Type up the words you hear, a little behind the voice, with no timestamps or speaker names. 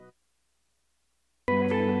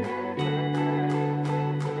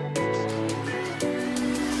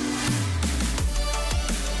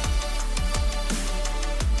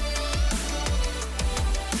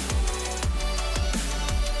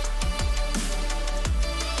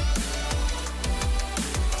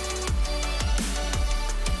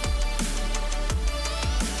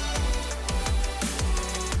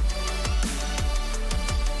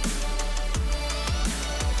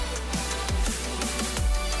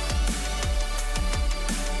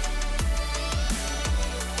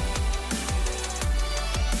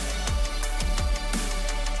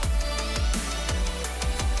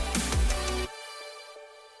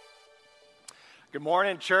Good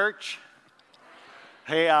morning, church.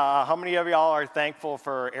 Hey, how many of y'all are thankful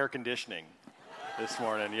for air conditioning this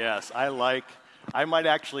morning? Yes, I might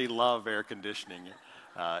actually love air conditioning.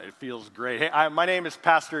 It feels great. Hey, my name is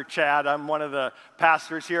Pastor Chad. I'm one of the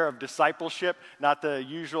pastors here of Discipleship, not the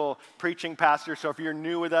usual preaching pastor. So if you're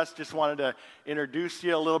new with us, just wanted to introduce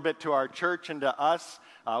you a little bit to our church and to us.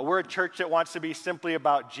 We're a church that wants to be simply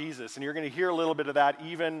about Jesus, and you're going to hear a little bit of that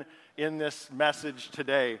even in this message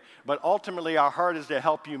today. But ultimately, our heart is to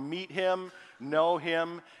help you meet him, know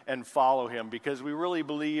him, and follow him, because we really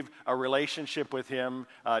believe a relationship with him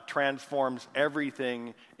transforms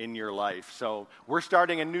everything in your life. So we're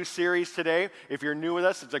starting a new series today. If you're new with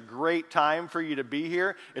us, it's a great time for you to be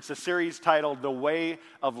here. It's a series titled The Way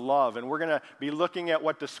of Love, and we're going to be looking at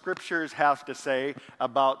what the scriptures have to say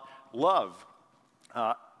about love.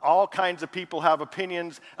 All kinds of people have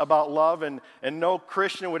opinions about love, and no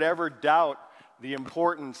Christian would ever doubt the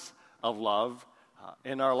importance of love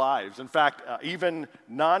in our lives. In fact, even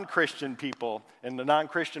non-Christian people in the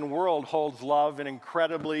non-Christian world holds love in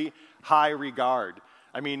incredibly high regard.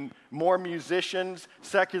 I mean, more musicians,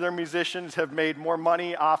 secular musicians, have made more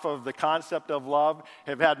money off of the concept of love,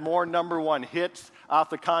 have had more number one hits off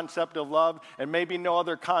the concept of love, and maybe no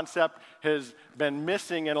other concept has been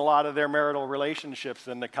missing in a lot of their marital relationships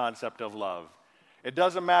than the concept of love. It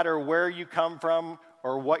doesn't matter where you come from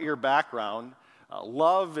or what your background,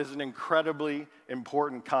 love is an incredibly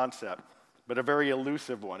important concept, but a very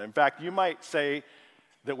elusive one. In fact, you might say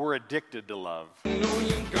that we're addicted to love.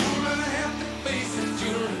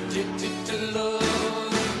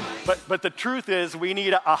 But the truth is, we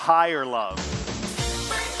need a higher love.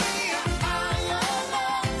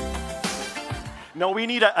 No, we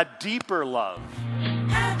need a deeper love.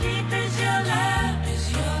 How deep is your love?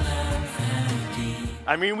 Is your love how deep?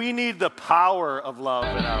 I mean, we need the power of love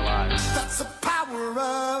in our lives. That's the power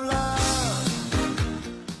of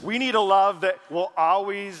love. We need a love that will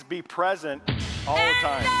always be present all the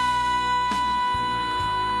time.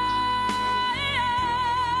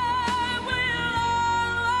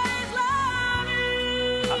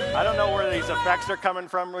 I don't know where these effects are coming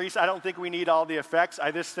from, Reese. I don't think we need all the effects.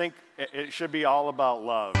 I just think it should be all about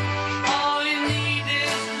love. All you need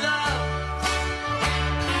is love.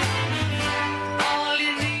 All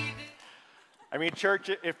you need is... I mean, church,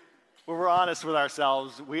 if we're honest with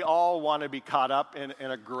ourselves, we all want to be caught up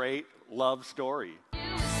in a great love story.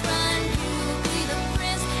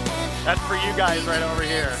 That's for you guys right over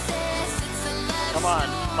here. Come on.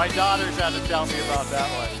 My daughters had to tell me about that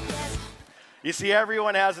one. You see,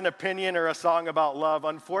 everyone has an opinion or a song about love.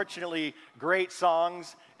 Unfortunately, great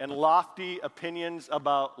songs and lofty opinions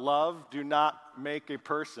about love do not make a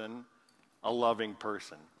person a loving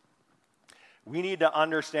person. We need to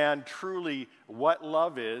understand truly what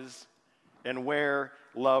love is and where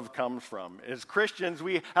love comes from. As Christians,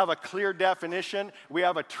 we have a clear definition. We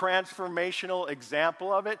have a transformational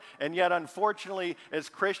example of it. And yet, unfortunately, as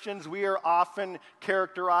Christians, we are often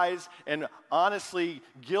characterized and honestly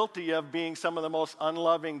guilty of being some of the most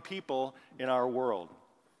unloving people in our world.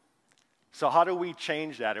 So how do we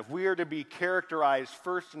change that? If we are to be characterized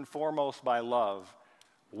first and foremost by love,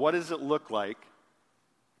 what does it look like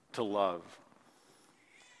to love?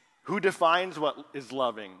 Who defines what is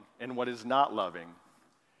loving and what is not loving?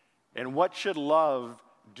 And what should love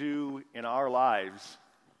do in our lives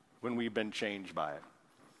when we've been changed by it?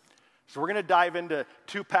 So we're going to dive into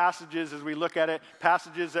two passages as we look at it,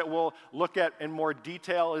 passages that we'll look at in more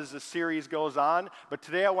detail as the series goes on. But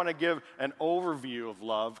today I want to give an overview of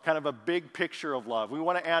love, kind of a big picture of love. We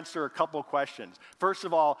want to answer a couple questions. First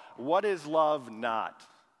of all, what is love not?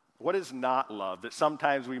 What is not love that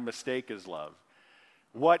sometimes we mistake as love?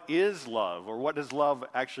 What is love, or what does love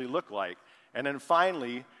actually look like? And then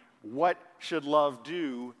finally, what should love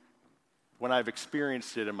do when I've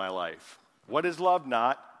experienced it in my life? What is love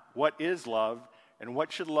not? What is love? And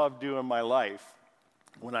what should love do in my life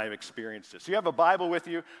when I've experienced it? So you have a Bible with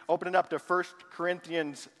you. Open it up to 1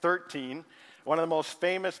 Corinthians 13, one of the most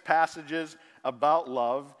famous passages about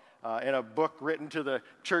love in a book written to the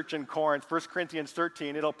church in Corinth, 1 Corinthians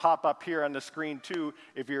 13. It'll pop up here on the screen too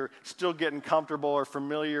if you're still getting comfortable or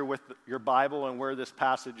familiar with your Bible and where this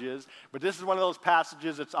passage is. But this is one of those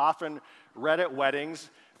passages that's often read at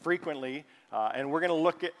weddings frequently, and we're going to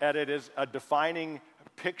look at it as a defining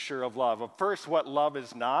picture of love. First, what love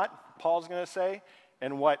is not, Paul's going to say,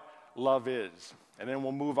 and what love is. And then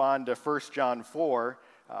we'll move on to 1 John 4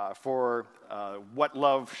 for what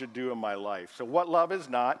love should do in my life. So what love is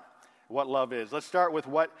not, what love is. Let's start with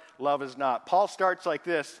what love is not. Paul starts like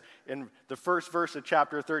this in the first verse of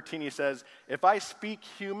chapter 13. He says, if I speak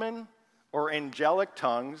human or angelic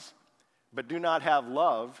tongues, but do not have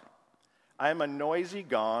love, I am a noisy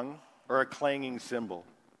gong or a clanging cymbal.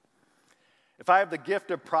 If I have the gift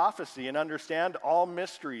of prophecy and understand all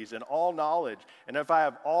mysteries and all knowledge, and if I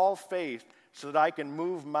have all faith so that I can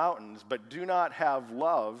move mountains, but do not have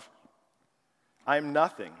love, I'm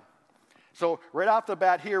nothing. So right off the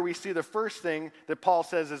bat here, we see the first thing that Paul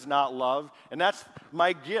says is not love, and that's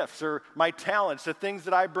my gifts or my talents, the things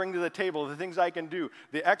that I bring to the table, the things I can do.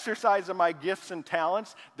 The exercise of my gifts and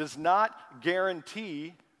talents does not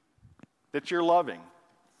guarantee that you're loving.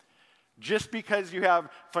 Just because you have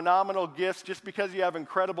phenomenal gifts, just because you have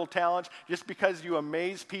incredible talents, just because you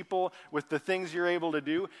amaze people with the things you're able to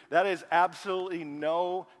do, that is absolutely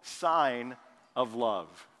no sign of love.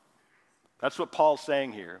 That's what Paul's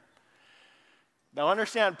saying here. Now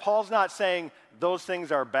understand, Paul's not saying those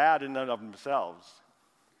things are bad in and of themselves.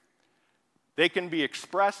 They can be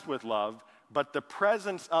expressed with love, but the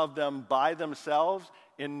presence of them by themselves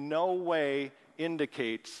in no way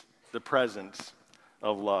indicates the presence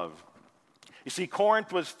of love. You see,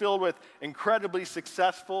 Corinth was filled with incredibly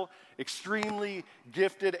successful, extremely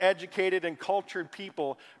gifted, educated, and cultured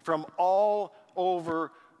people from all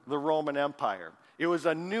over the Roman Empire. It was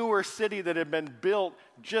a newer city that had been built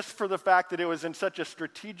just for the fact that it was in such a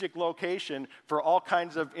strategic location for all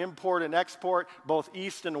kinds of import and export, both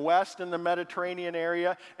east and west in the Mediterranean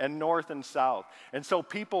area and north and south. And so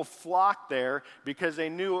people flocked there because they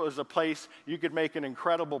knew it was a place you could make an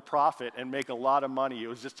incredible profit and make a lot of money. It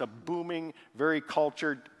was just a booming, very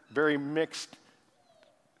cultured, very mixed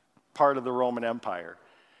part of the Roman Empire.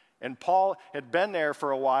 And Paul had been there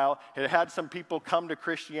for a while, had had some people come to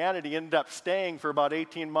Christianity, ended up staying for about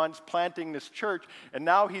 18 months, planting this church, and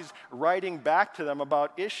now he's writing back to them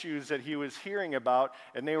about issues that he was hearing about,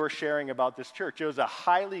 and they were sharing about this church. It was a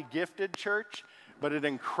highly gifted church, but an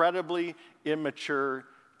incredibly immature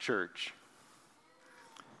church.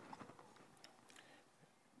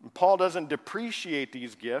 And Paul doesn't depreciate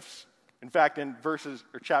these gifts. In fact, in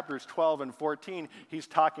chapters 12 and 14, he's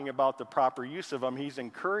talking about the proper use of them. He's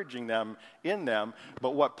encouraging them in them.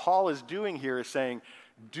 But what Paul is doing here is saying,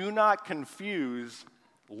 do not confuse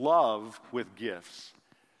love with gifts.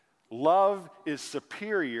 Love is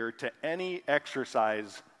superior to any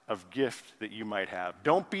exercise of gift that you might have.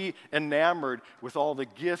 Don't be enamored with all the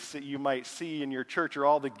gifts that you might see in your church or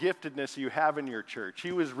all the giftedness you have in your church.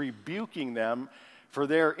 He was rebuking them for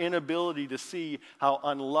their inability to see how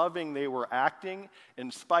unloving they were acting in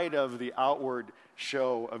spite of the outward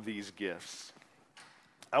show of these gifts.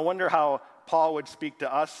 I wonder how Paul would speak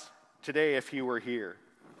to us today if he were here.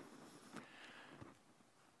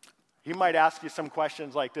 He might ask you some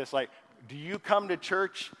questions like this, like, do you come to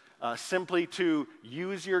church simply to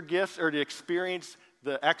use your gifts or to experience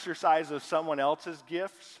the exercise of someone else's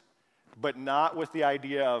gifts, but not with the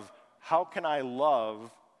idea of, how can I love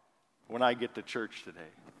when I get to church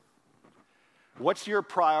today? What's your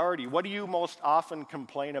priority? What do you most often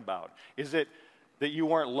complain about? Is it that you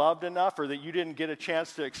weren't loved enough, or that you didn't get a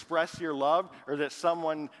chance to express your love, or that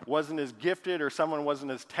someone wasn't as gifted, or someone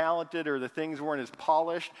wasn't as talented, or the things weren't as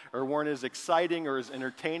polished, or weren't as exciting or as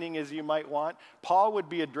entertaining as you might want? Paul would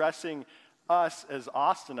be addressing us as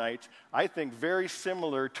Austinites, I think, very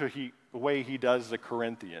similar to the way he does the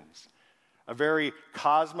Corinthians. A very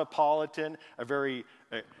cosmopolitan, a very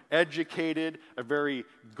educated, a very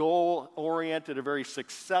goal-oriented, a very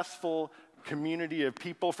successful community of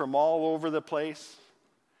people from all over the place.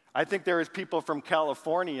 I think there is people from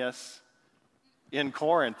California in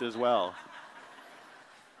Corinth as well.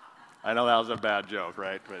 I know that was a bad joke,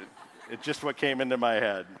 right? But it's just what came into my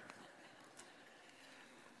head.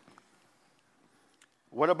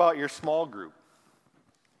 What about your small group?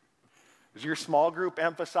 Does your small group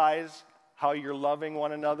emphasize how you're loving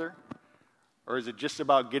one another? Or is it just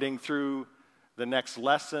about getting through the next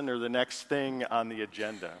lesson or the next thing on the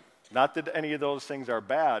agenda? Not that any of those things are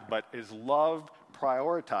bad, but is love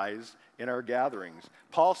prioritized in our gatherings?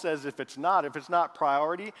 Paul says if it's not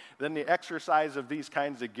priority, then the exercise of these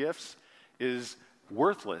kinds of gifts is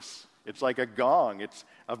worthless. It's like a gong. It's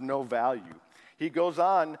of no value. He goes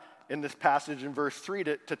on in this passage in verse 3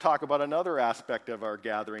 to talk about another aspect of our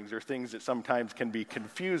gatherings, or things that sometimes can be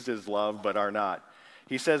confused as love but are not.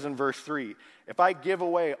 He says in verse 3, if I give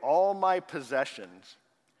away all my possessions,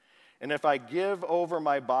 and if I give over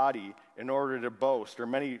my body in order to boast, or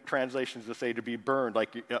many translations will say to be burned,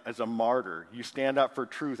 like as a martyr, you stand up for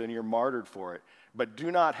truth and you're martyred for it, but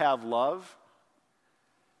do not have love,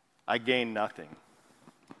 I gain nothing.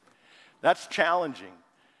 That's challenging.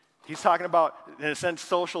 He's talking about, in a sense,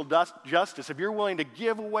 social justice. If you're willing to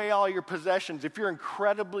give away all your possessions, if you're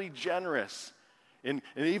incredibly generous and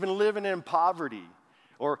even living in poverty,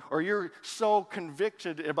 Or you're so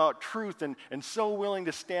convicted about truth and so willing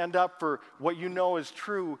to stand up for what you know is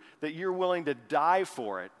true that you're willing to die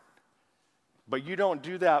for it. But you don't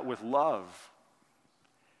do that with love.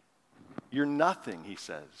 You're nothing, he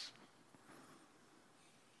says.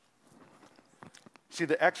 See,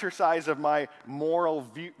 the exercise of my moral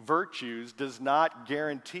virtues does not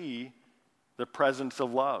guarantee the presence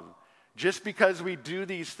of love. Just because we do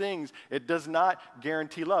these things, it does not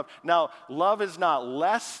guarantee love. Now, love is not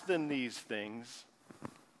less than these things,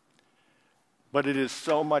 but it is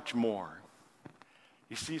so much more.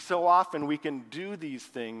 You see, so often we can do these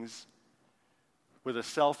things with a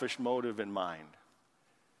selfish motive in mind.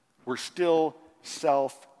 We're still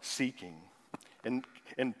self-seeking.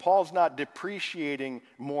 And Paul's not depreciating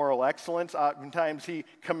moral excellence. Oftentimes he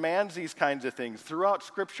commands these kinds of things. Throughout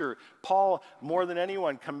Scripture, Paul, more than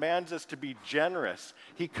anyone, commands us to be generous.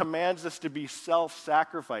 He commands us to be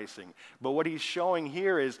self-sacrificing. But what he's showing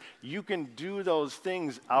here is you can do those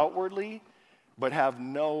things outwardly, but have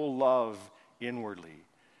no love inwardly.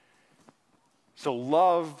 So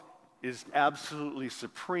love is absolutely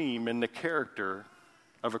supreme in the character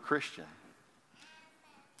of a Christian.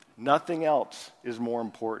 Nothing else is more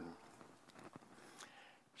important.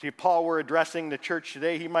 See, if Paul were addressing the church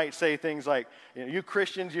today, he might say things like, you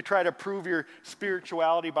Christians, you try to prove your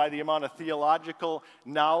spirituality by the amount of theological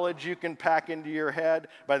knowledge you can pack into your head,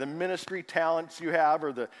 by the ministry talents you have,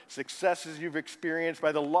 or the successes you've experienced,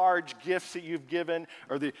 by the large gifts that you've given,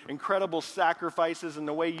 or the incredible sacrifices and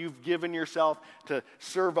the way you've given yourself to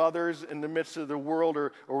serve others in the midst of the world,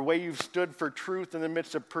 or the way you've stood for truth in the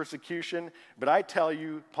midst of persecution. But I tell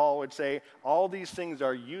you, Paul would say, all these things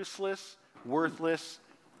are useless, worthless,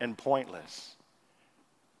 and pointless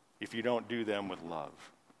if you don't do them with love,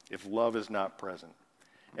 if love is not present.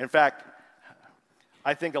 In fact,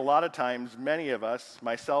 I think a lot of times many of us,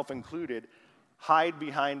 myself included, hide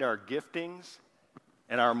behind our giftings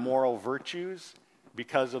and our moral virtues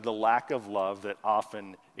because of the lack of love that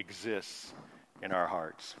often exists in our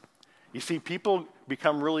hearts. You see, people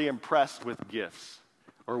become really impressed with gifts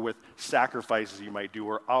or with sacrifices you might do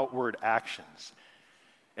or outward actions.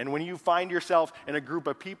 And when you find yourself in a group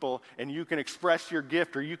of people and you can express your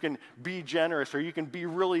gift or you can be generous or you can be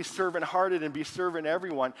really servant-hearted and be serving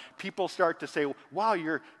everyone, people start to say, wow,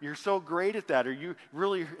 you're so great at that, or you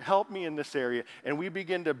really help me in this area. And we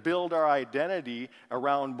begin to build our identity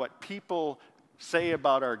around what people say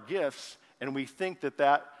about our gifts, and we think that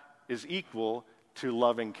that is equal to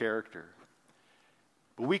loving character.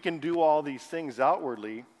 But we can do all these things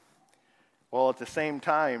outwardly, while at the same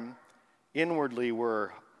time, inwardly, we're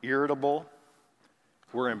irritable,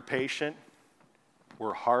 we're impatient,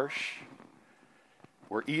 we're harsh,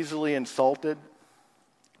 we're easily insulted,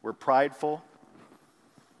 we're prideful.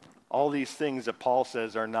 All these things that Paul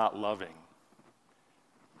says are not loving.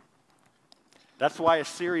 That's why a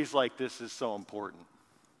series like this is so important.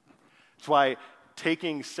 That's why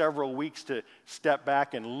taking several weeks to step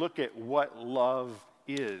back and look at what love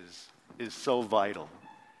is so vital.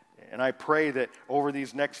 And I pray that over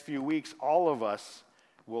these next few weeks, all of us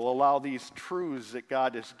will allow these truths that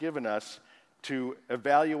God has given us to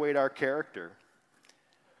evaluate our character.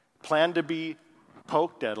 Plan to be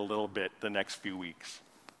poked at a little bit the next few weeks,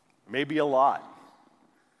 maybe a lot,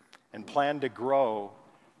 and plan to grow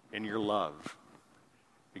in your love.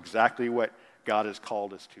 Exactly what God has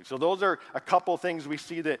called us to. So those are a couple things we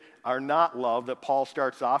see that are not love that Paul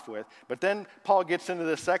starts off with. But then Paul gets into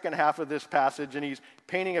the second half of this passage and he's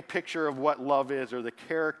painting a picture of what love is, or the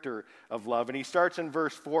character of love. And he starts in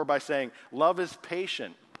verse 4 by saying, love is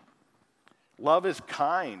patient. Love is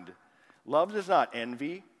kind. Love does not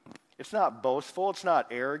envy. It's not boastful. It's not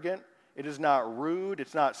arrogant. It is not rude.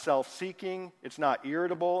 It's not self-seeking. It's not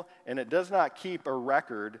irritable. And it does not keep a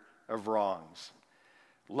record of wrongs.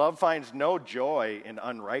 Love finds no joy in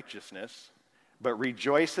unrighteousness, but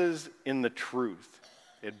rejoices in the truth.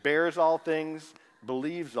 It bears all things,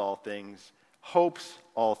 believes all things, hopes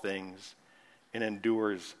all things, and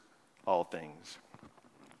endures all things.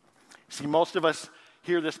 See, most of us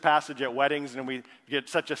hear this passage at weddings and we get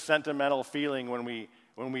such a sentimental feeling when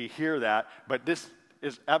we hear that, but this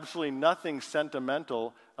is absolutely nothing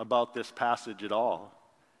sentimental about this passage at all.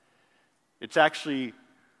 It's actually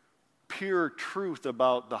pure truth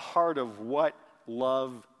about the heart of what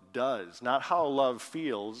love does. Not how love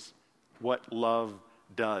feels, what love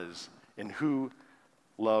does and who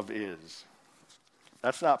love is.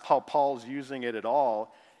 That's not how Paul's using it at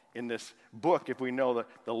all in this book, if we know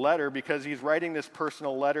the letter, because he's writing this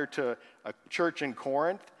personal letter to a church in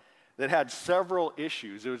Corinth that had several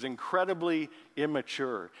issues. It was incredibly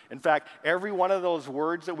immature. In fact, every one of those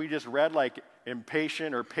words that we just read, like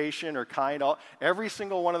impatient or patient or kind. Every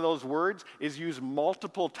single one of those words is used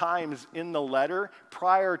multiple times in the letter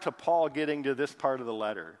prior to Paul getting to this part of the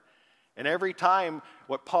letter. And every time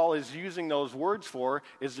what Paul is using those words for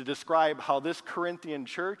is to describe how this Corinthian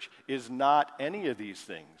church is not any of these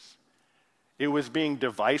things. It was being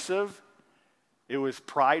divisive. It was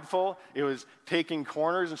prideful. It was taking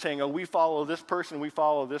corners and saying, oh, we follow this person, we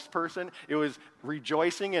follow this person. It was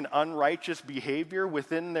rejoicing in unrighteous behavior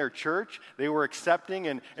within their church. They were accepting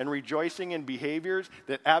and rejoicing in behaviors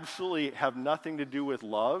that absolutely have nothing to do with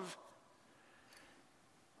love.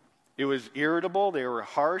 It was irritable. They were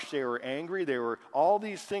harsh. They were angry. They were all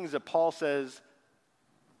these things that Paul says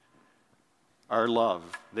are love.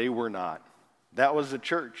 They were not. That was the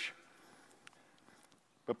church.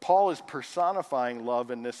 But Paul is personifying love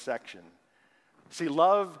in this section. See,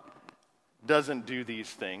 love doesn't do these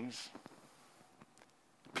things.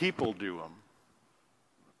 People do them.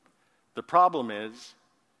 The problem is,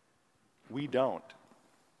 we don't.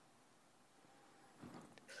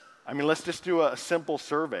 I mean, let's just do a simple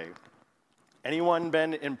survey. Anyone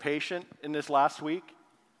been impatient in this last week?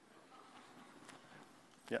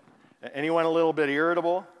 Yeah. Anyone a little bit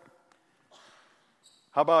irritable?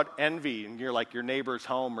 How about envy, and you're like your neighbor's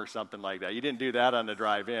home or something like that? You didn't do that on the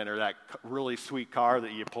drive in, or that really sweet car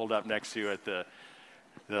that you pulled up next to you at the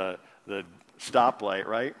stoplight,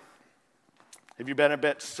 right? Have you been a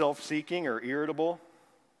bit self-seeking or irritable?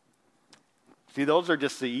 See, those are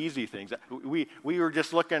just the easy things. We were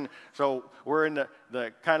just looking, so we're in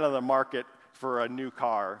the kind of the market for a new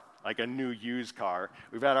car, like a new used car.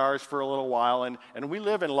 We've had ours for a little while, and we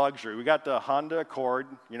live in luxury. We got the Honda Accord,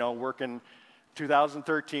 working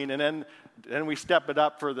 2013, and then we step it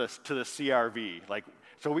up to the CRV.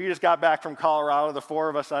 So we just got back from Colorado, the four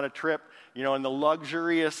of us on a trip, in the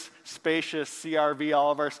luxurious, spacious CRV,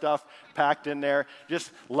 all of our stuff packed in there,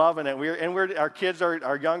 just loving it.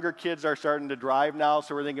 Our younger kids are starting to drive now,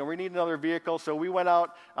 so we're thinking we need another vehicle. So we went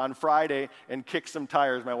out on Friday and kicked some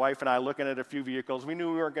tires. My wife and I looking at a few vehicles. We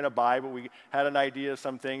knew we weren't going to buy, but we had an idea of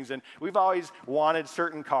some things. And we've always wanted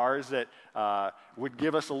certain cars that would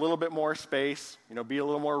give us a little bit more space, be a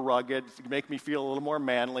little more rugged, make me feel a little more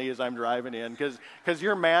manly as I'm driving in. Because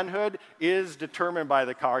your manhood is determined by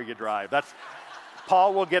the car you drive.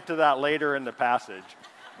 Paul will get to that later in the passage.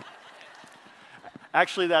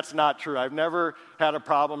 Actually, that's not true. I've never had a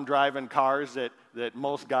problem driving cars that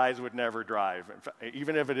most guys would never drive,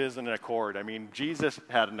 even if it is an Accord. I mean, Jesus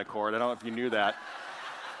had an Accord. I don't know if you knew that.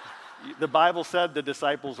 The Bible said the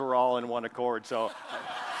disciples were all in one accord, so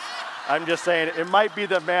I'm just saying it might be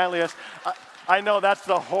the manliest. I know that's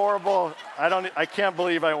the horrible, I can't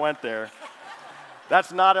believe I went there.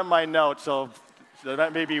 That's not in my notes, so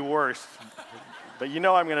that may be worse. But I'm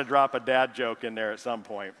going to drop a dad joke in there at some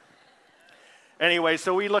point. Anyway,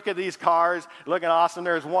 so we look at these cars, looking awesome.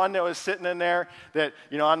 There's one that was sitting in there that,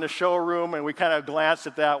 on the showroom, and we kind of glanced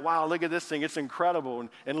at that. Wow, look at this thing. It's incredible.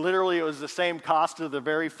 And literally, it was the same cost of the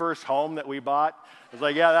very first home that we bought. It was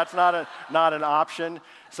like, yeah, that's not an option.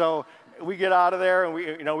 So we get out of there, and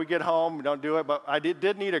we get home. We don't do it, but I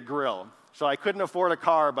did need a grill. So I couldn't afford a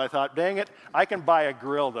car, but I thought, dang it, I can buy a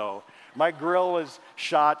grill, though. My grill was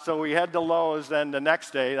shot, so we head to Lowe's then the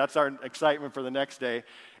next day. That's our excitement for the next day.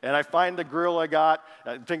 And I find the grill I got,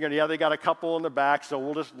 thinking, yeah, they got a couple in the back, so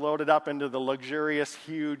we'll just load it up into the luxurious,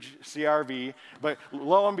 huge CRV. But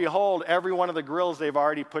lo and behold, every one of the grills they've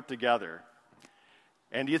already put together.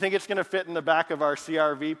 And do you think it's going to fit in the back of our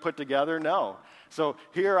CRV put together? No. So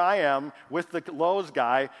here I am with the Lowe's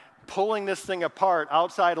guy, pulling this thing apart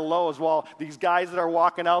outside of Lowe's while these guys that are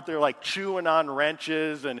walking out there like chewing on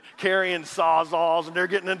wrenches and carrying sawzalls, and they're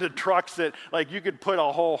getting into trucks that you could put a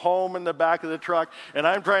whole home in the back of the truck, and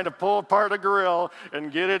I'm trying to pull apart a grill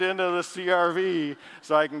and get it into the CRV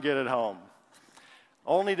so I can get it home.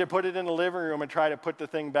 Only to put it in the living room and try to put the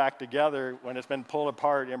thing back together when it's been pulled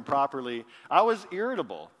apart improperly. I was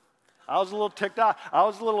irritable. I was a little ticked off. I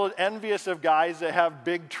was a little envious of guys that have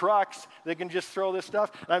big trucks that can just throw this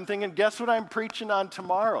stuff. And I'm thinking, guess what I'm preaching on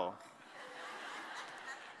tomorrow?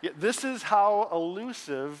 This is how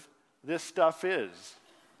elusive this stuff is.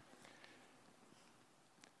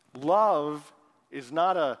 Love is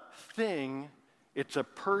not a thing, it's a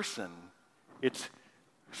person. It's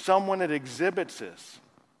someone that exhibits this.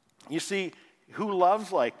 You see, who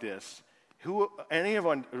loves like this?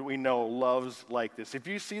 Anyone we know loves like this. If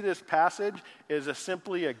you see this passage as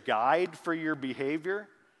simply a guide for your behavior,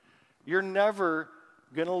 you're never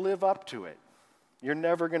going to live up to it. You're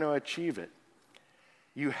never going to achieve it.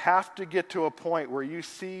 You have to get to a point where you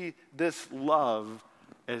see this love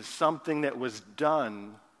as something that was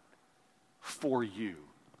done for you.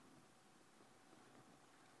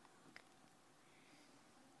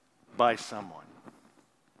 by someone.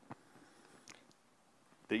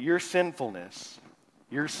 That your sinfulness,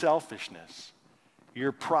 your selfishness,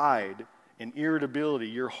 your pride and irritability,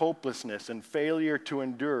 your hopelessness and failure to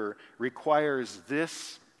endure requires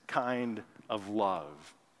this kind of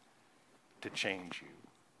love to change you.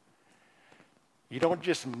 You don't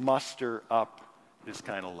just muster up this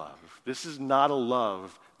kind of love. This is not a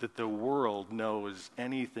love that the world knows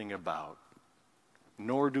anything about,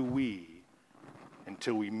 nor do we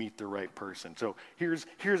until we meet the right person. So here's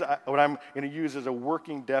what I'm going to use as a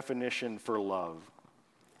working definition for love.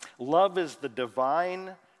 Love is the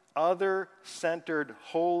divine, other-centered,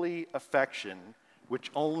 holy affection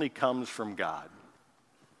which only comes from God.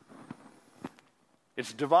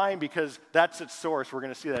 It's divine because that's its source. We're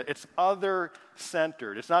going to see that. It's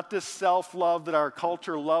other-centered. It's not this self-love that our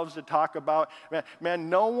culture loves to talk about. Man,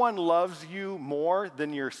 no one loves you more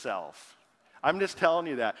than yourself. I'm just telling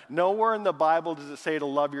you that. Nowhere in the Bible does it say to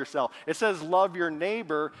love yourself. It says love your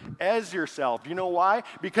neighbor as yourself. You know why?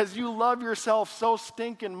 Because you love yourself so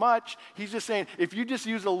stinking much. He's just saying, if you just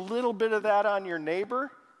use a little bit of that on your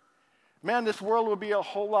neighbor, man, this world would be a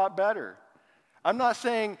whole lot better. I'm not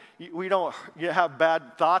saying you have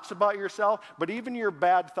bad thoughts about yourself, but even your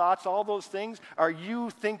bad thoughts, all those things, are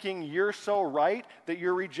you thinking you're so right that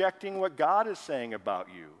you're rejecting what God is saying about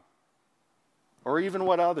you? Or even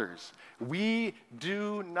what others? We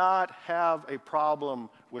do not have a problem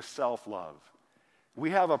with self-love. We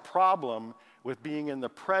have a problem with being in the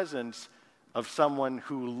presence of someone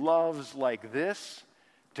who loves like this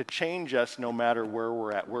to change us no matter where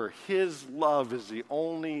we're at, where his love is the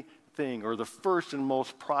only thing or the first and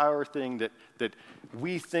most prior thing that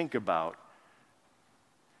we think about,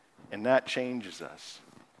 and that changes us.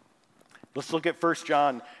 Let's look at 1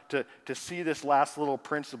 John to see this last little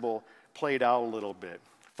principle played out a little bit.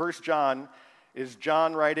 1 John is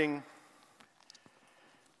John writing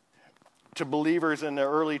to believers in the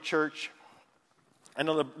early church. I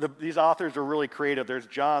know these authors are really creative. There's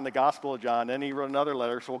John, the Gospel of John, then he wrote another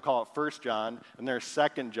letter, so we'll call it 1 John, and there's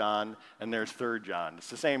 2 John, and there's 3 John. It's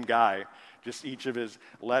the same guy, just each of his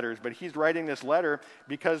letters. But he's writing this letter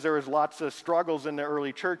because there was lots of struggles in the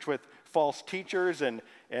early church with false teachers and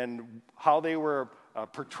how they were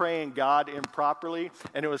portraying God improperly,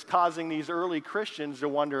 and it was causing these early Christians to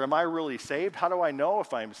wonder, am I really saved? How do I know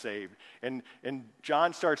if I'm saved? And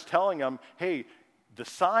John starts telling them, hey,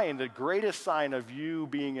 the greatest sign of you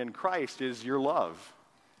being in Christ is your love.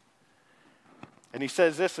 And he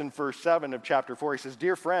says this in verse 7 of chapter 4. He says,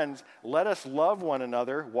 dear friends, let us love one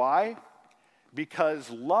another. Why? Because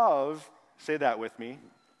love, say that with me,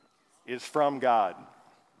 is from God.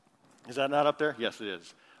 Is that not up there? Yes, it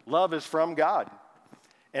is. Love is from God.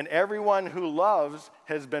 And everyone who loves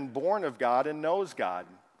has been born of God and knows God.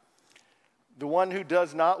 The one who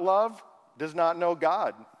does not love does not know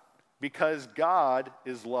God, because God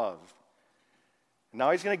is love.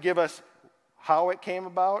 Now he's going to give us how it came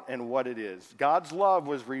about and what it is. God's love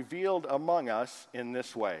was revealed among us in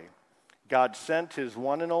this way. God sent his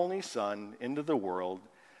one and only Son into the world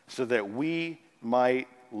so that we might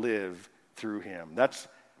live through him. That's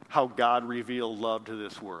how God revealed love to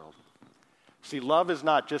this world. See, love is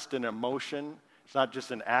not just an emotion. It's not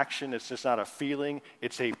just an action. It's just not a feeling.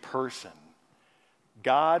 It's a person.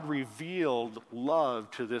 God revealed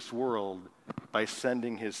love to this world by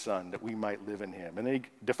sending his Son that we might live in him. And then he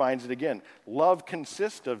defines it again. Love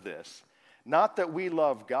consists of this, not that we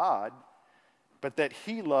love God, but that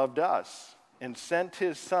he loved us and sent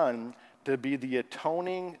his Son to be the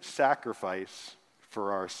atoning sacrifice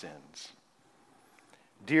for our sins.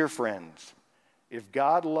 Dear friends, if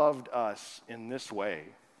God loved us in this way,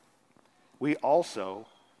 we also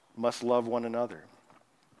must love one another.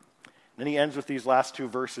 Then he ends with these last two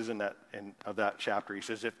verses of that chapter. He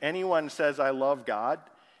says, if anyone says, I love God,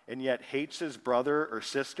 and yet hates his brother or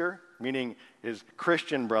sister, meaning his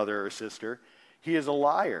Christian brother or sister, he is a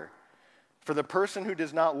liar. For the person who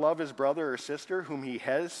does not love his brother or sister whom he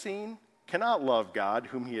has seen cannot love God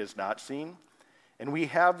whom he has not seen. And we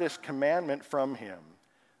have this commandment from him.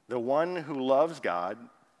 The one who loves God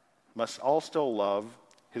must also love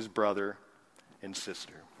his brother and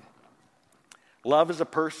sister. Love is a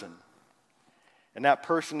person. And that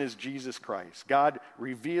person is Jesus Christ. God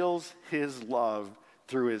reveals his love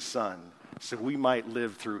through his Son so we might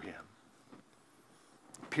live through him.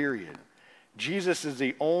 Period. Jesus is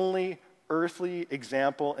the only earthly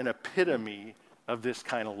example and epitome of this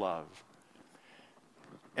kind of love.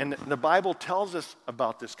 And the Bible tells us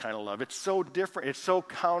about this kind of love. It's so different. It's so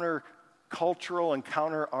counter-cultural and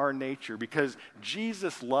counter our nature because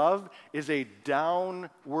Jesus' love is a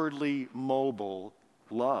downwardly mobile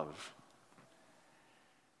love.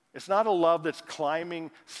 It's not a love that's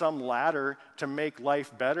climbing some ladder to make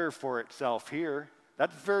life better for itself here.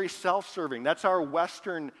 That's very self-serving. That's our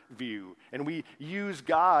Western view. And we use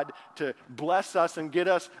God to bless us and get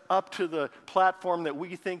us up to the platform that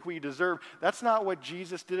we think we deserve. That's not what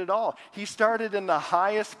Jesus did at all. He started in the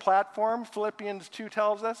highest platform, Philippians 2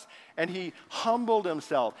 tells us, and he humbled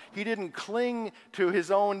himself. He didn't cling to his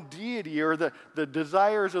own deity or the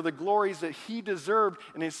desires or the glories that he deserved,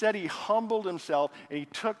 and instead he humbled himself and he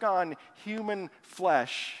took on human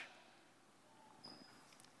flesh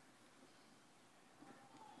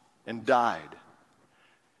and died.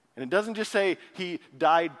 And it doesn't just say he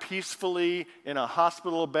died peacefully in a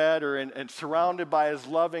hospital bed or and surrounded by his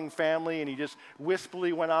loving family and he just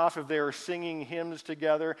wistfully went off if they were singing hymns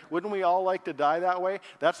together. Wouldn't we all like to die that way?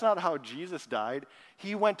 That's not how Jesus died.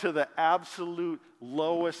 He went to the absolute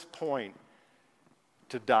lowest point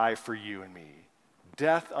to die for you and me.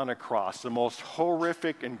 Death on a cross, the most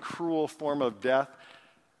horrific and cruel form of death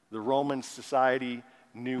the Roman society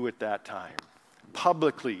knew at that time.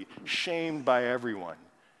 Publicly shamed by everyone,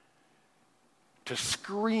 to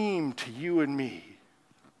scream to you and me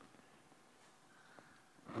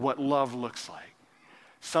what love looks like.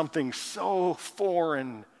 Something so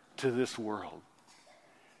foreign to this world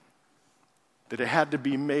that it had to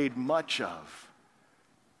be made much of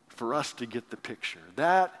for us to get the picture.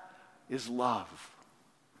 That is love.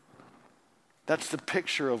 That's the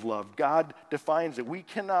picture of love. God defines it. We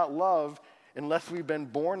cannot love unless we've been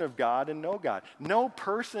born of God and know God. No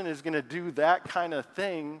person is going to do that kind of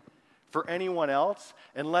thing for anyone else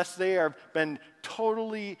unless they have been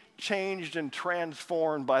totally changed and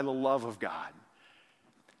transformed by the love of God.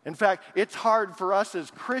 In fact, it's hard for us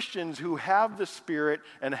as Christians who have the Spirit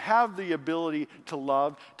and have the ability to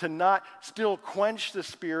love to not still quench the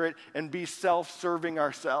Spirit and be self-serving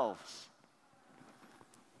ourselves.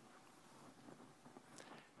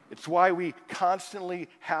 It's why we constantly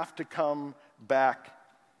have to come back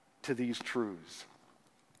to these truths.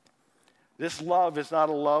 This love is not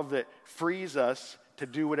a love that frees us to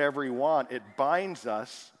do whatever we want. It binds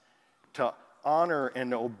us to honor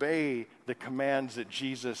and obey the commands that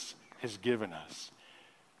Jesus has given us.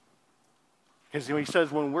 Because he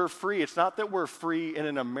says when we're free, it's not that we're free in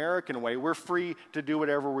an American way. We're free to do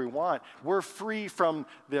whatever we want. We're free from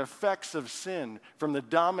the effects of sin, from the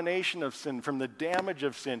domination of sin, from the damage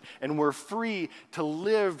of sin. And we're free to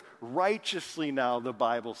live righteously now, the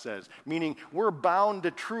Bible says. Meaning we're bound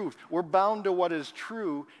to truth. We're bound to what is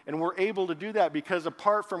true. And we're able to do that because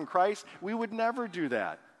apart from Christ, we would never do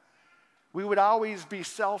that. We would always be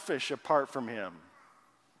selfish apart from him.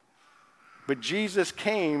 But Jesus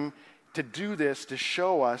came to do this, to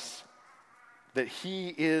show us that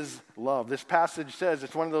he is love. This passage says,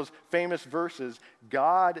 it's one of those famous verses,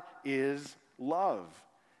 God is love.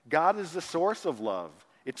 God is the source of love.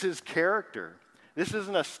 It's his character. This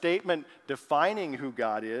isn't a statement defining who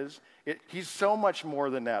God is. He's so much more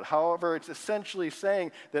than that. However, it's essentially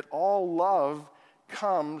saying that all love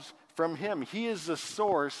comes from him. He is the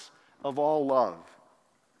source of all love.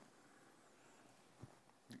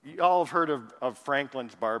 You all have heard of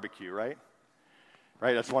Franklin's Barbecue, right?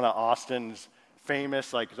 Right, that's one of Austin's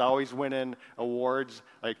famous, it's always winning awards.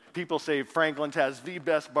 People say Franklin's has the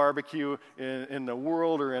best barbecue in the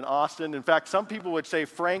world or in Austin. In fact, some people would say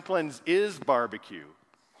Franklin's is barbecue.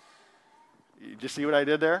 Did you see what I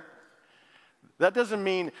did there? That doesn't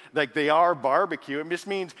mean they are barbecue. It just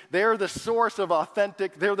means they're the source of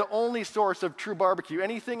authentic, they're the only source of true barbecue.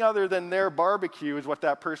 Anything other than their barbecue is what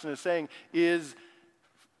that person is saying is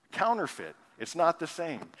counterfeit. It's not the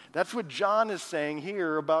same. That's what John is saying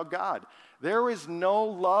here about God. There is no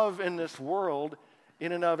love in this world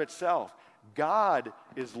in and of itself. God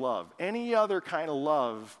is love. Any other kind of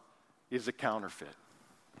love is a counterfeit.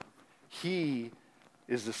 He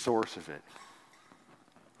is the source of it.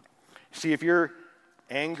 See, if you're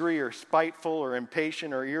angry or spiteful or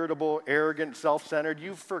impatient or irritable, arrogant, self-centered,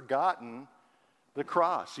 you've forgotten the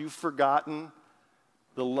cross. You've forgotten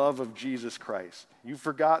the love of Jesus Christ. You've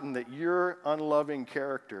forgotten that your unloving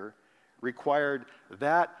character required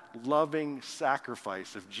that loving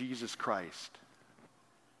sacrifice of Jesus Christ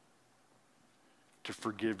to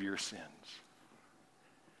forgive your sins.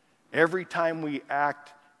 Every time we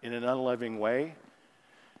act in an unloving way,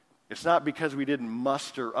 it's not because we didn't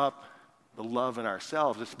muster up the love in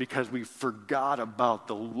ourselves. It's because we forgot about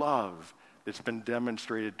the love that's been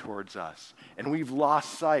demonstrated towards us. And we've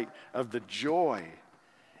lost sight of the joy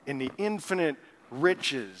in the infinite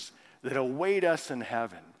riches that await us in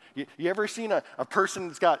heaven. You ever seen a person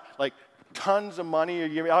that's got tons of money.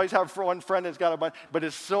 You always have one friend that's got a bunch, but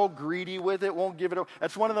is so greedy with it, won't give it away.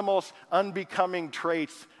 That's one of the most unbecoming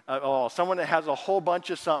traits at all. Someone that has a whole bunch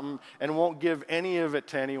of something and won't give any of it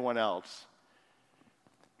to anyone else.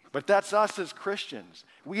 But that's us as Christians.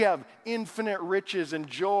 We have infinite riches and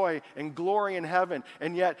joy and glory in heaven,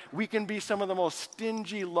 and yet we can be some of the most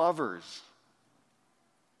stingy lovers.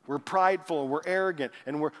 We're prideful, we're arrogant,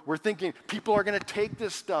 and we're thinking people are going to take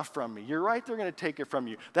this stuff from me. You're right, they're going to take it from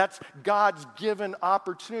you. That's God's given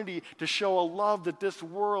opportunity to show a love that this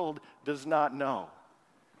world does not know.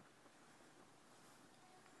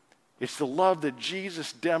 It's the love that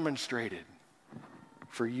Jesus demonstrated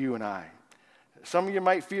for you and I. Some of you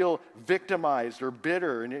might feel victimized or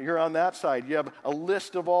bitter, and you're on that side. You have a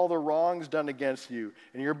list of all the wrongs done against you,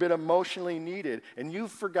 and you're a bit emotionally needed, and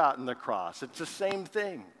you've forgotten the cross. It's the same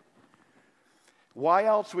thing. Why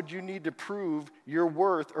else would you need to prove your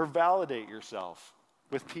worth or validate yourself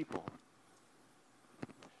with people?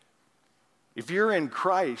 If you're in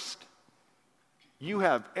Christ, you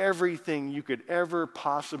have everything you could ever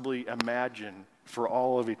possibly imagine for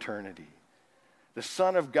all of eternity. The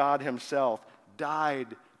Son of God himself died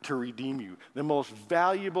to redeem you. The most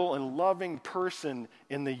valuable and loving person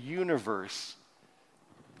in the universe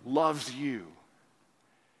loves you.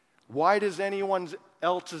 Why does anyone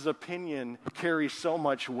else's opinion carry so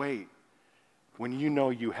much weight when you know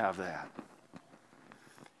you have that?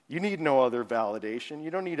 You need no other validation. You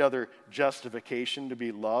don't need other justification to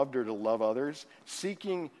be loved or to love others.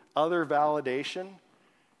 Seeking other validation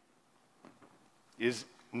is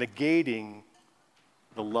negating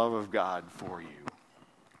the love of God for you.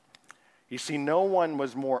 You see, no one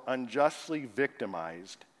was more unjustly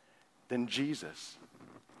victimized than Jesus.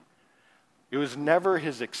 It was never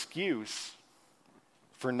his excuse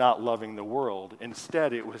for not loving the world.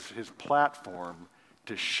 Instead, it was his platform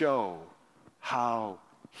to show how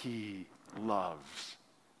he loves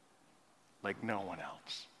like no one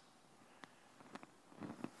else.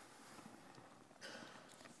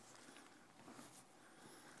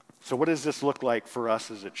 So what does this look like for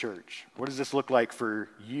us as a church? What does this look like for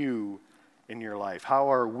you in your life? How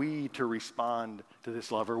are we to respond to this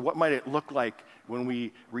love? Or what might it look like when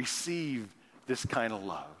we receive this kind of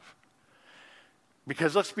love?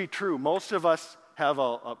 Because let's be true, most of us have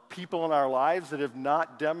a people in our lives that have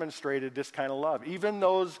not demonstrated this kind of love. Even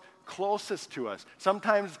those closest to us.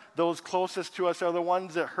 Sometimes those closest to us are the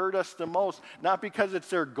ones that hurt us the most, not because it's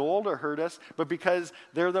their goal to hurt us, but because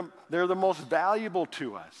they're the most valuable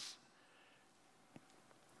to us.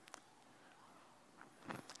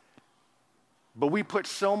 But we put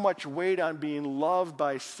so much weight on being loved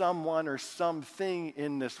by someone or something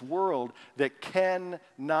in this world that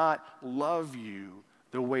cannot love you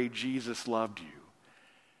the way Jesus loved you.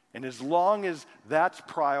 And as long as that's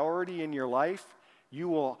priority in your life, you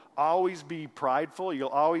will always be prideful, you'll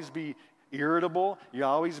always be irritable, you'll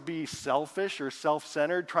always be selfish or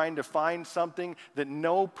self-centered, trying to find something that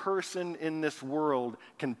no person in this world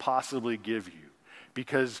can possibly give you.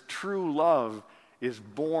 Because true love is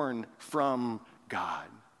born from God.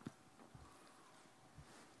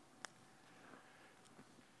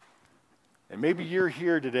 And maybe you're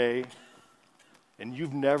here today and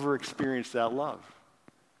you've never experienced that love.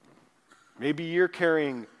 Maybe you're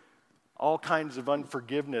carrying all kinds of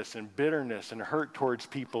unforgiveness and bitterness and hurt towards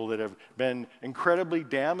people that have been incredibly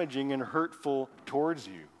damaging and hurtful towards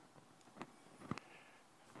you.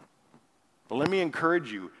 But let me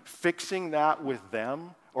encourage you, fixing that with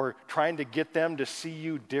them or trying to get them to see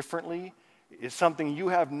you differently is something you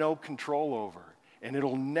have no control over, and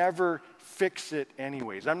it'll never fix it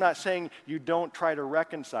anyways. I'm not saying you don't try to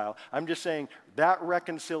reconcile. I'm just saying that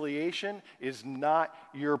reconciliation is not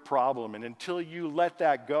your problem, and until you let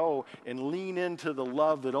that go and lean into the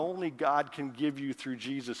love that only God can give you through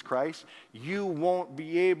Jesus Christ, you won't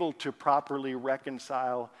be able to properly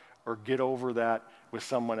reconcile or get over that with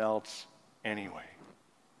someone else anyway.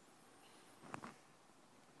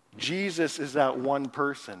 Jesus is that one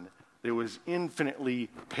person that was infinitely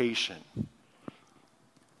patient.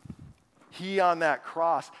 He on that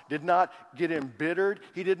cross did not get embittered.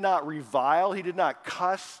 He did not revile. He did not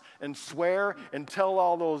cuss and swear and tell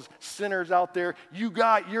all those sinners out there, you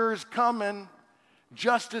got yours coming.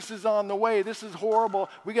 Justice is on the way. This is horrible.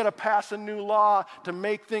 We got to pass a new law to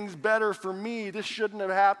make things better for me. This shouldn't have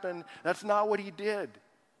happened. That's not what he did.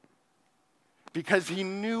 Because he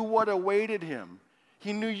knew what awaited him.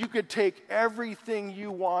 He knew you could take everything you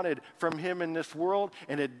wanted from him in this world,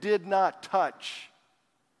 and it did not touch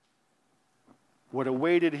what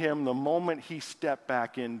awaited him the moment he stepped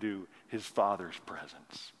back into his Father's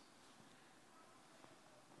presence.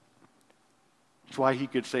 That's why he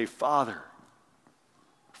could say, Father,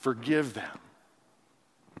 Forgive them.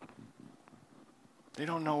 They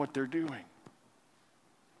don't know what they're doing.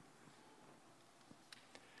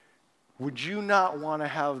 Would you not want to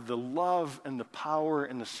have the love and the power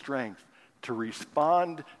and the strength to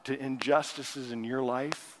respond to injustices in your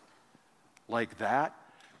life like that?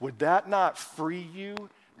 Would that not free you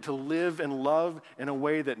to live and love in a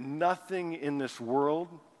way that nothing in this world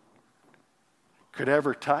could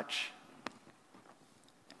ever touch?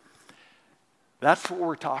 That's what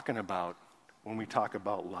we're talking about when we talk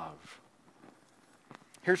about love.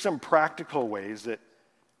 Here's some practical ways that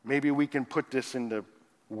maybe we can put this into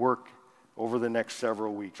work over the next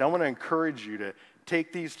several weeks. I want to encourage you to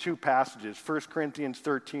take these two passages, 1 Corinthians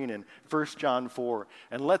 13 and 1 John 4,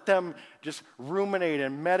 and let them just ruminate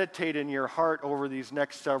and meditate in your heart over these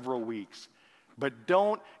next several weeks. But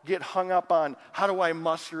don't get hung up on, how do I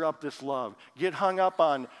muster up this love? Get hung up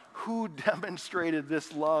on who demonstrated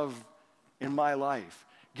this love in my life.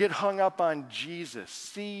 Get hung up on Jesus.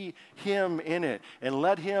 See him in it, and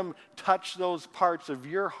let him touch those parts of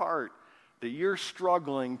your heart that you're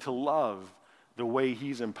struggling to love the way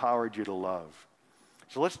he's empowered you to love.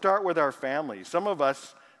 So let's start with our families. Some of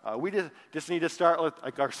us, we just need to start with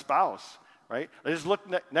like our spouse, right? Just look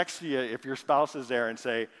next to you if your spouse is there and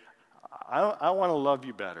say, I want to love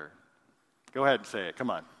you better. Go ahead and say it. Come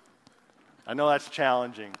on. I know that's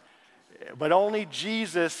challenging, but only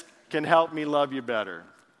Jesus can help me love you better.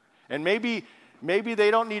 And maybe they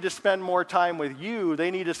don't need to spend more time with you. They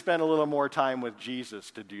need to spend a little more time with Jesus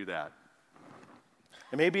to do that.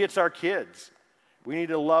 And maybe it's our kids. We need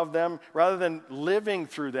to love them rather than living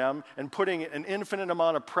through them and putting an infinite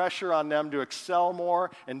amount of pressure on them to excel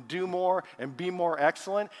more and do more and be more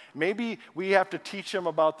excellent. Maybe we have to teach them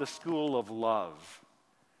about the school of love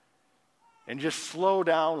and just slow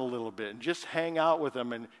down a little bit and just hang out with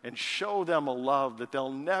them and show them a love that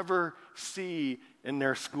they'll never see in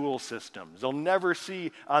their school systems. They'll never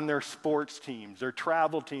see on their sports teams, their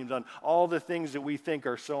travel teams, on all the things that we think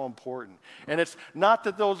are so important. And it's not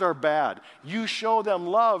that those are bad. You show them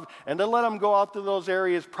love and then let them go out to those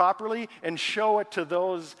areas properly and show it to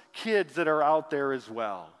those kids that are out there as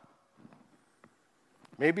well.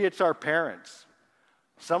 Maybe it's our parents.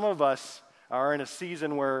 Some of us are in a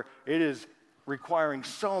season where it is requiring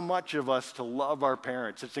so much of us to love our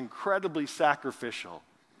parents. It's incredibly sacrificial.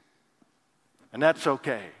 And that's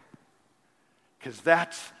okay, because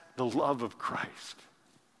that's the love of Christ.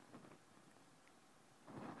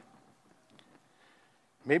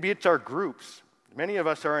 Maybe it's our groups. Many of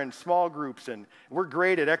us are in small groups, and we're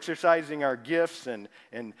great at exercising our gifts and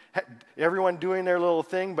everyone doing their little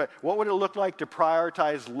thing, but what would it look like to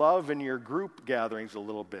prioritize love in your group gatherings a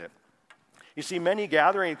little bit? You see, many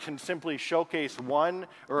gatherings can simply showcase one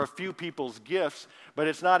or a few people's gifts, but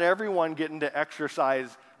it's not everyone getting to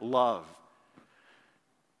exercise love.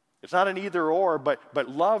 It's not an either or, but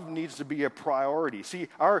love needs to be a priority. See,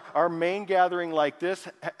 our main gathering like this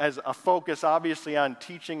has a focus obviously on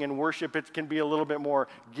teaching and worship. It can be a little bit more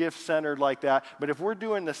gift-centered like that. But if we're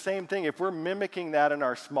doing the same thing, if we're mimicking that in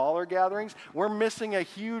our smaller gatherings, we're missing a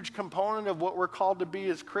huge component of what we're called to be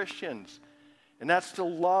as Christians. And that's to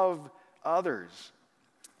love others.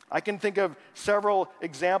 I can think of several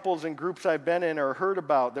examples in groups I've been in or heard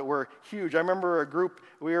about that were huge. I remember a group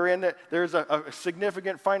we were in that there's a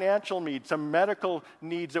significant financial need, some medical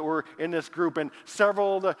needs that were in this group, and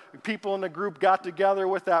several of the people in the group got together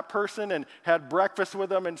with that person and had breakfast with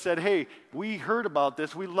them and said, hey, we heard about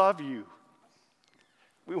this, we love you.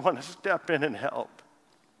 We want to step in and help.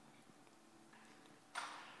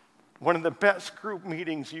 One of the best group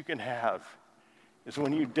meetings you can have is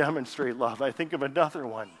when you demonstrate love. I think of another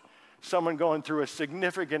one. Someone going through a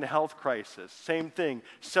significant health crisis. Same thing.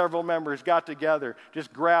 Several members got together,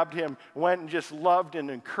 just grabbed him, went and just loved and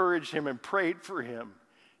encouraged him and prayed for him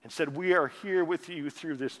and said, we are here with you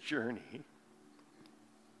through this journey.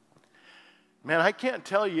 Man, I can't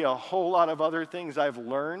tell you a whole lot of other things I've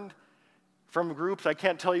learned from groups. I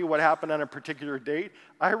can't tell you what happened on a particular date.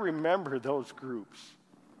 I remember those groups.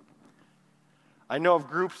 I know of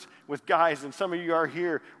groups with guys, and some of you are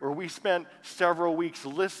here, where we spent several weeks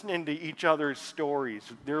listening to each other's stories,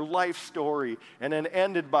 their life story, and then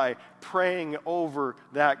ended by praying over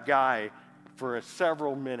that guy for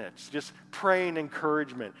several minutes, just praying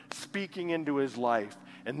encouragement, speaking into his life.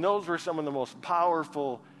 And those were some of the most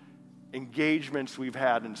powerful engagements we've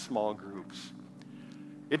had in small groups.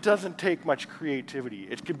 It doesn't take much creativity.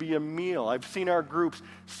 It could be a meal. I've seen our groups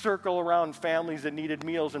circle around families that needed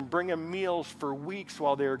meals and bring them meals for weeks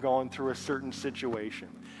while they were going through a certain situation.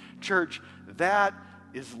 Church, that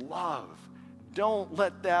is love. Don't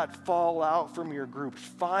let that fall out from your groups.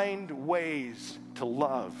 Find ways to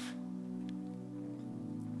love.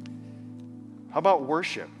 How about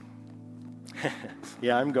worship?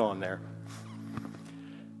 Yeah, I'm going there.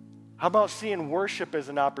 How about seeing worship as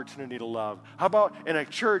an opportunity to love? How about in a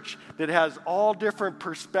church that has all different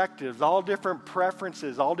perspectives, all different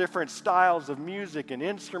preferences, all different styles of music and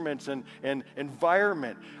instruments and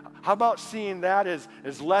environment? How about seeing that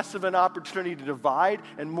as less of an opportunity to divide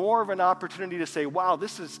and more of an opportunity to say, wow,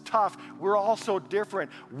 this is tough. We're all so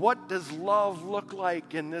different. What does love look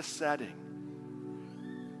like in this setting?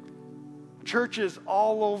 Churches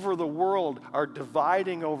all over the world are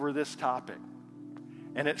dividing over this topic.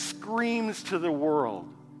 And it screams to the world,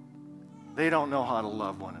 they don't know how to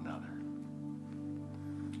love one another.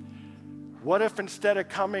 What if instead of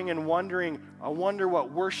coming and wondering, I wonder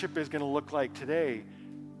what worship is going to look like today,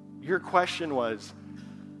 your question was,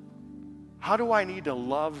 how do I need to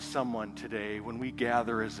love someone today when we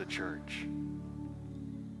gather as a church?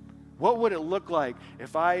 What would it look like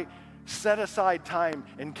if I set aside time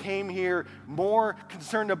and came here more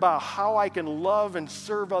concerned about how I can love and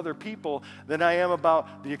serve other people than I am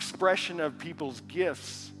about the expression of people's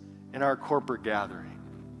gifts in our corporate gathering?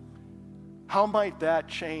 How might that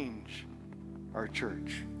change our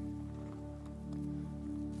church?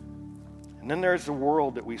 And then there's the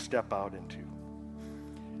world that we step out into.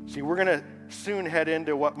 See, we're going to soon head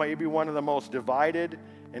into what might be one of the most divided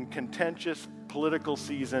and contentious political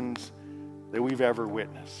seasons that we've ever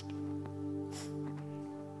witnessed.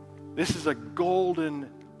 This is a golden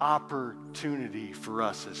opportunity for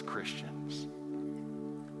us as Christians.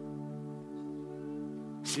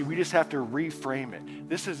 See, we just have to reframe it.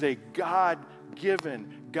 This is a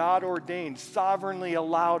God-given, God-ordained, sovereignly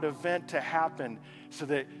allowed event to happen so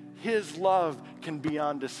that His love can be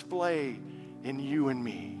on display in you and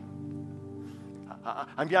me.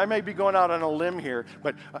 I may be going out on a limb here,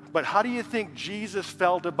 but how do you think Jesus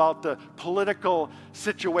felt about the political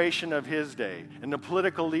situation of His day and the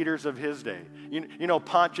political leaders of His day? You know,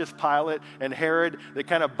 Pontius Pilate and Herod, they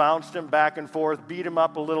kind of bounced him back and forth, beat him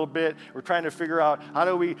up a little bit. We're trying to figure out, how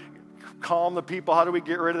do we calm the people? How do we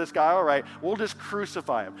get rid of this guy? All right, we'll just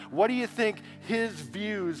crucify him. What do you think his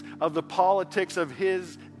views of the politics of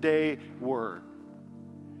his day were?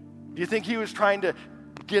 Do you think he was trying to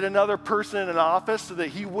get another person in an office so that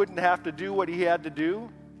he wouldn't have to do what he had to do?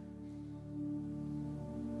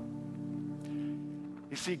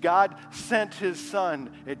 You see, God sent His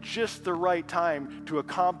Son at just the right time to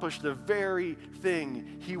accomplish the very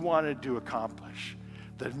thing He wanted to accomplish.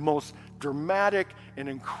 The most dramatic and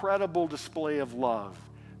incredible display of love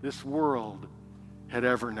this world had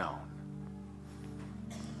ever known.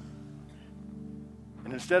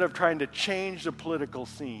 And instead of trying to change the political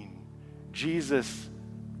scene, Jesus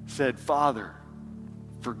said, Father,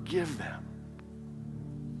 forgive them.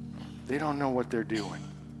 They don't know what they're doing.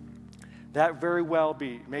 That very well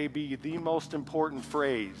may be the most important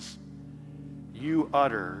phrase you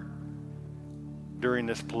utter during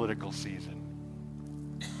this political season.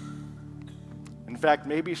 In fact,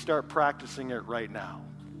 maybe start practicing it right now.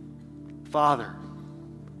 Father,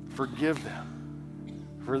 forgive them,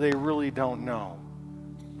 for they really don't know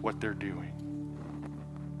what they're doing.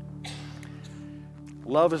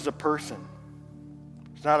 Love is a person.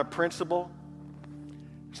 It's not a principle.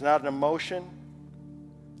 It's not an emotion.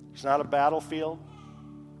 It's not a battlefield.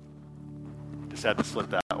 Just had to slip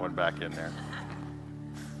that one back in there.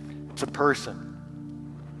 It's a person.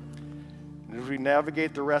 And as we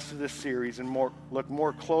navigate the rest of this series and look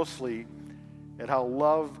more closely at how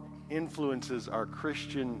love influences our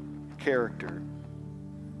Christian character,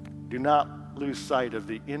 do not lose sight of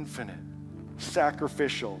the infinite,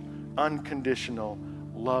 sacrificial, unconditional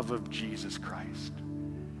love of Jesus Christ.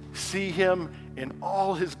 See Him in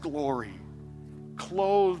all His glory,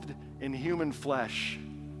 clothed in human flesh,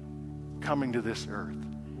 coming to this earth.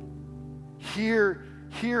 Hear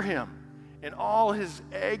Him in all His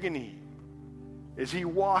agony as He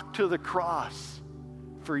walked to the cross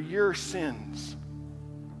for your sins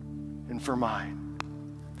and for mine.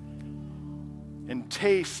 And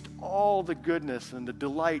taste all the goodness and the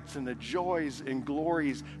delights and the joys and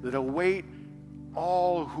glories that await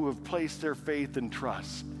all who have placed their faith and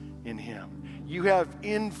trust in Him. You have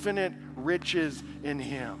infinite riches in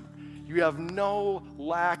Him. You have no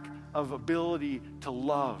lack of ability to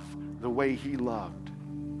love the way He loved.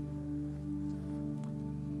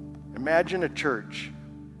 Imagine a church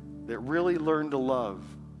that really learned to love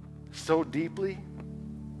so deeply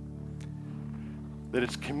that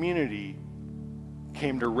its community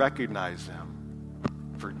came to recognize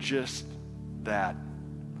them for just that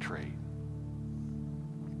trait.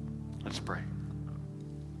 Let's pray.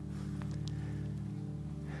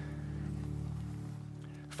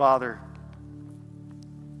 Father,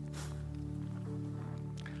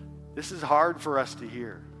 This is hard for us to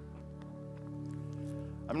hear.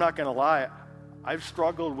 I'm not going to lie, I've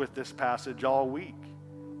struggled with this passage all week.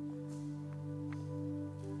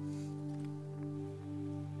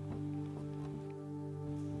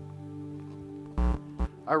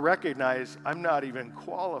 I recognize I'm not even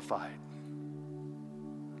qualified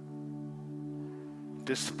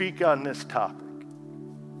to speak on this topic.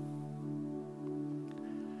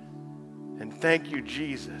 And thank you,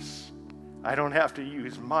 Jesus. I don't have to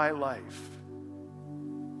use my life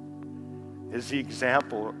as the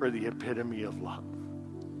example or the epitome of love.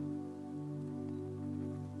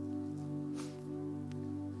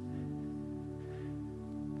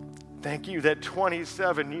 Thank you that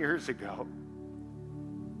 27 years ago,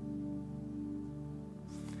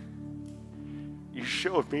 you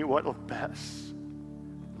showed me what a mess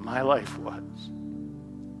my life was.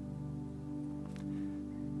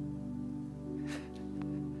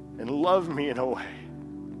 And loved me in a way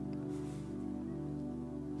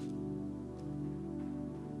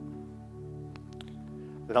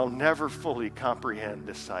that I'll never fully comprehend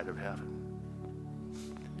this side of heaven.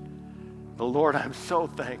 But Lord, I'm so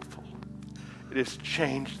thankful. It has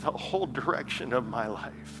changed the whole direction of my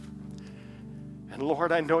life. And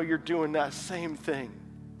Lord, I know you're doing that same thing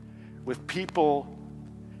with people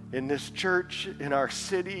in this church, in our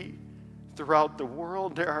city, throughout the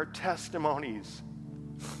world. There are testimonies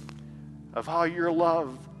of how your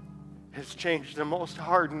love has changed the most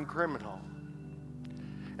hardened criminal.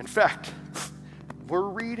 In fact, we're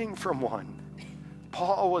reading from one.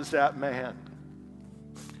 Paul was that man.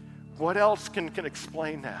 What else can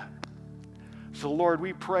explain that? So Lord,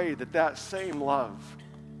 we pray that that same love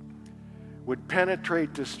would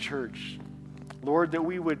penetrate this church. Lord, that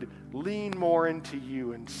we would lean more into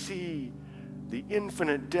you and see the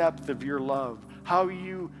infinite depth of your love, how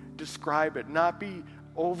you describe it, not be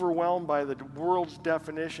overwhelmed by the world's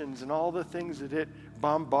definitions and all the things that it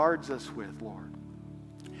bombards us with, Lord.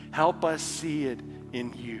 Help us see it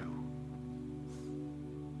in you.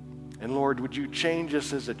 And Lord, would you change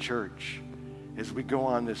us as a church as we go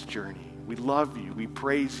on this journey? We love you. We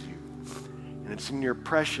praise you. And it's in your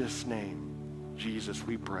precious name, Jesus,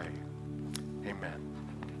 we pray. Amen.